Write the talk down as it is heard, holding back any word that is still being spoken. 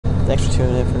Thanks for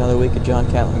tuning in for another week of John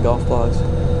Catlin Golf Vlogs.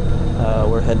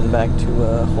 We're heading back to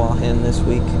Hua Hin this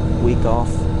week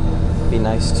off. Be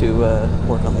nice to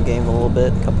work on the game a little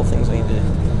bit. A couple things we need to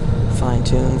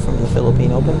fine-tune from the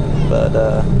Philippine Open,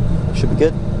 but should be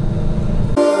good.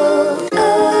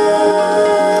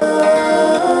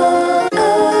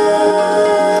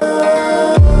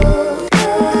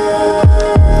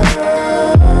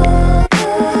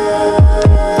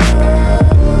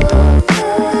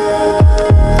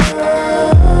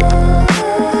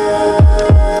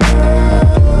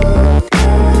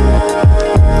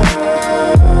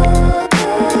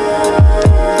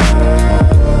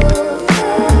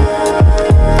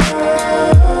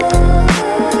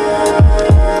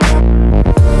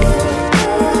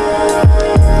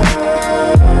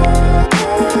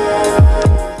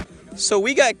 So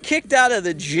we got kicked out of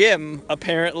the gym,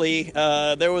 apparently.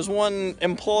 There was one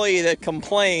employee that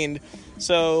complained.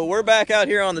 So we're back out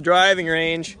here on the driving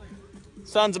range.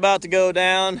 Sun's about to go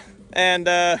down. And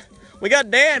we got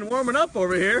Dan warming up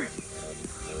over here.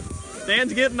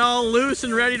 Dan's getting all loose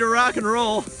and ready to rock and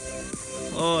roll.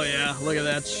 Oh yeah, look at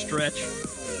that stretch.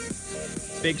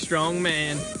 Big strong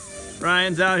man.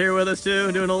 Ryan's out here with us too,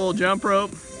 doing a little jump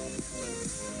rope.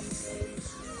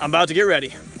 I'm about to get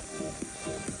ready.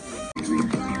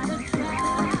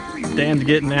 Dan's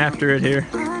getting after it here.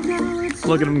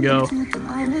 Look at him go.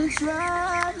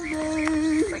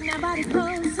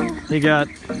 He got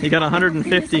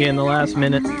 150 in the last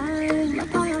minute.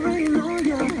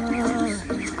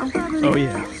 Oh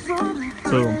yeah.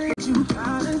 Boom.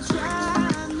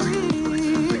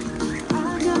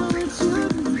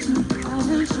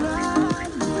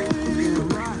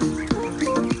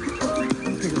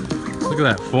 Look at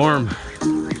that form.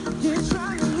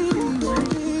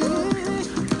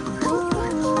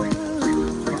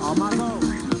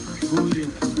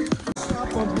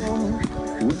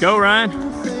 Go, Ryan.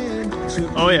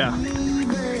 Oh, yeah.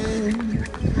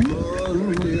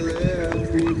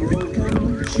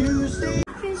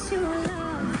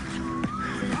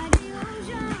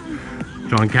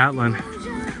 John Catlin,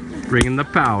 bringing the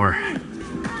power.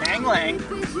 Kang Lang.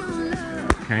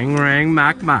 Kang Rang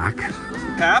Mac Mac.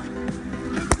 Pap.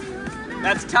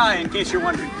 That's Thai, in case you're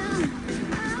wondering.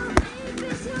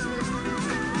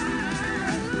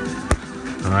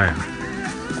 Oh, yeah.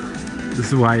 This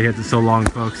is why he hits it so long,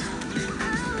 folks.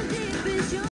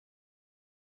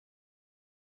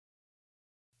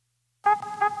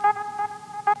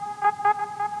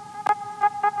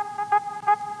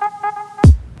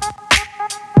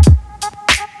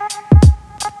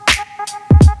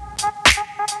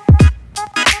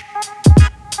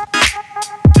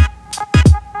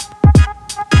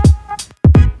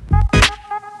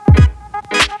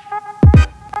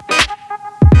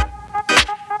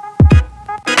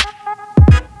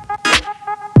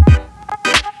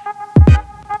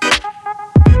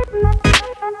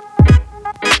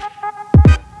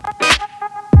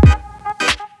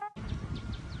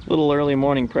 Little early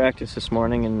morning practice this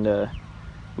morning, and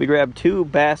we grabbed 2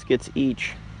 baskets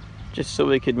each just so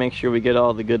we could make sure we get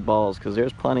all the good balls, because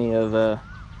there's plenty of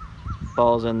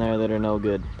balls in there that are no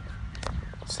good.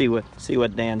 See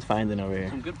what Dan's finding over here.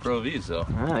 Some good Pro Vs though.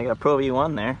 I got a Pro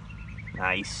V1 there.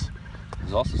 Nice.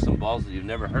 There's also some balls that you've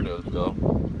never heard of though.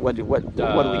 What do we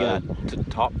got? To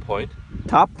Top Point.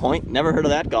 Top Point. Never heard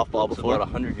of that golf ball It's before. about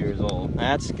 100 years old.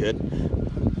 That's good.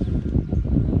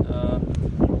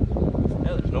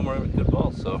 Yeah, there's no more good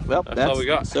balls, so Well, that's all we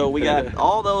got. So we got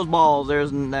all those balls. We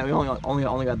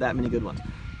only got that many good ones.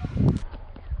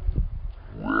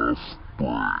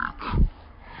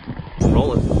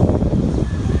 Rolling.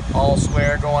 All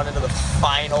square going into the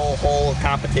final hole of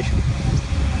competition.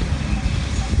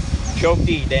 Choke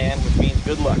D, Dan, which means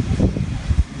good luck.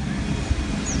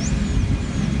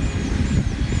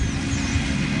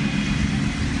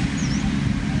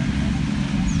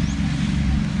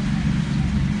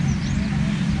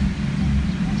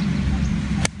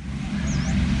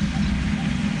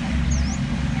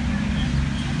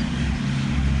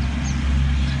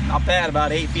 Not bad,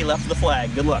 about 8 feet left of the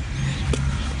flag. Good luck.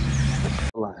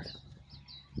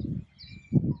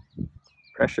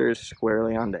 Pressure is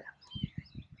squarely on Dan.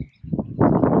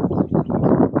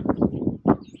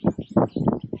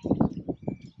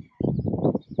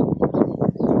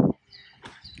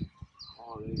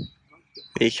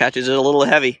 He catches it a little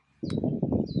heavy.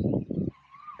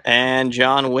 And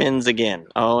John wins again.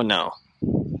 Oh no.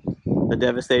 The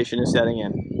devastation is setting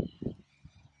in.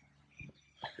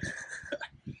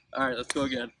 Alright, let's go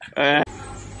again.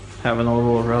 Having a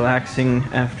little relaxing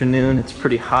afternoon. It's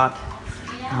pretty hot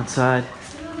outside.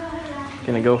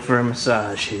 Gonna go for a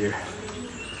massage here.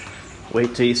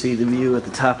 Wait till you see the view at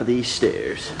the top of these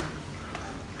stairs.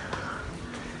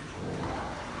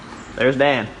 There's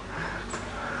Dan.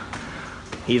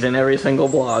 He's in every single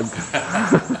vlog.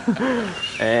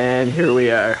 And here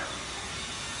we are.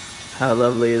 How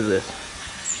lovely is this?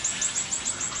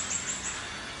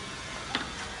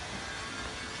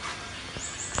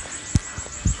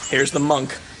 Here's the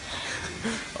monk.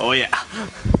 Oh yeah.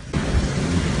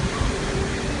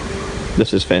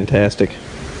 This is fantastic.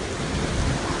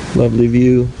 Lovely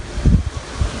view.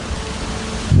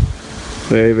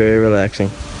 Very, very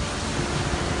relaxing.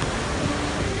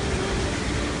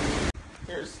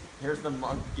 Here's the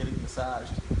monk getting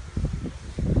massaged.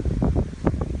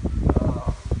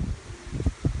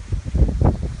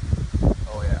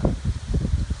 Oh yeah.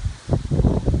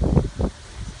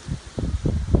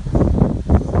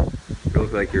 You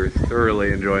look like you're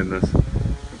thoroughly enjoying this.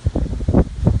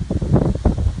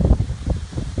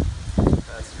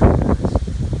 That's really nice.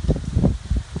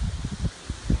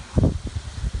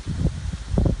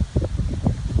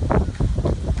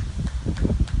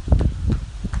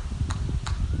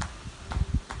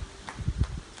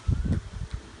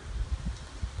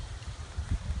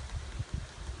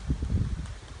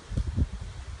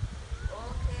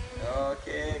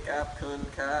 Okay, Catlin,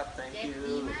 Cap, thank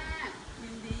you.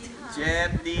 เจ็บ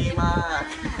ดีมาก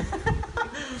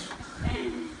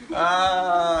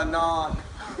นอน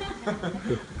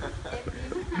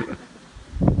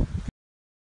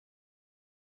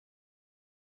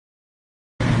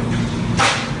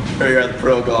Here you're the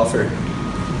pro golfer,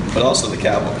 but also the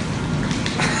cowboy.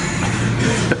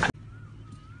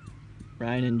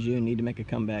 Ryan and June need to make a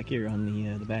comeback here on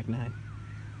the back nine.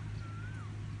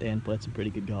 Dan played some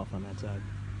pretty good golf on that side.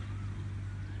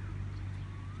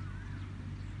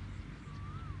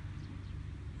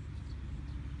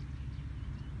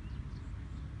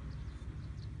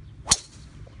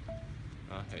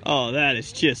 Oh, that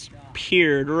is just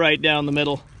peered right down the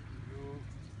middle.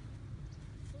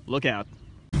 Look out.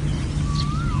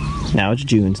 Now it's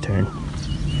June's turn.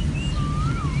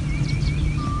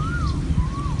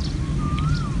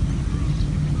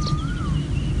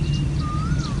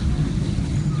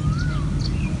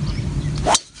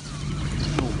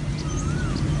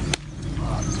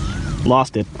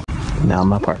 Lost it. Now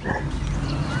my partner.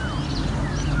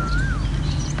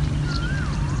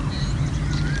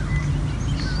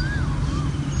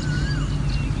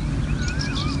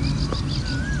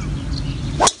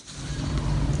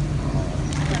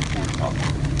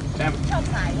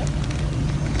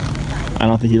 I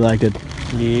don't think he liked it.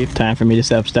 Time for me to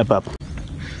step up.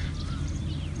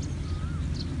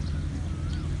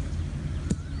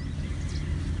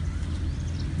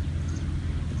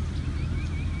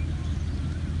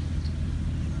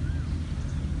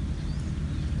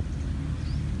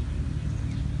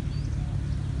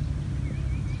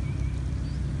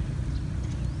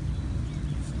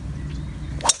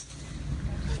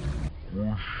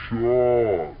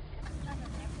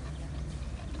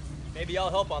 Maybe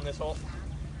I'll help on this hole.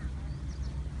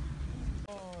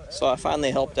 So I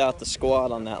finally helped out the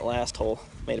squad on that last hole.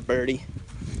 Made a birdie.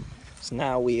 So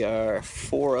now we are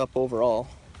 4 up overall,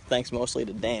 thanks mostly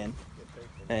to Dan.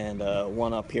 And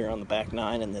 1 up here on the back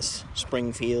nine in this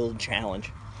Springfield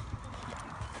challenge.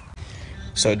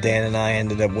 So Dan and I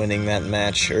ended up winning that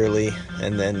match early,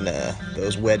 and then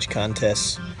those wedge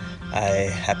contests I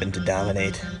happened to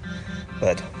dominate.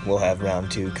 But we'll have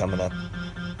round 2 coming up.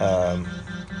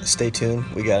 Stay tuned.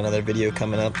 We got another video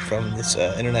coming up from this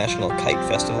International Kite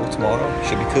Festival tomorrow.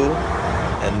 Should be cool.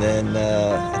 And then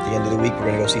at the end of the week, we're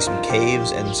going to go see some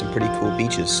caves and some pretty cool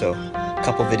beaches. So a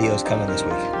couple videos coming this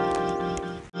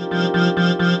week.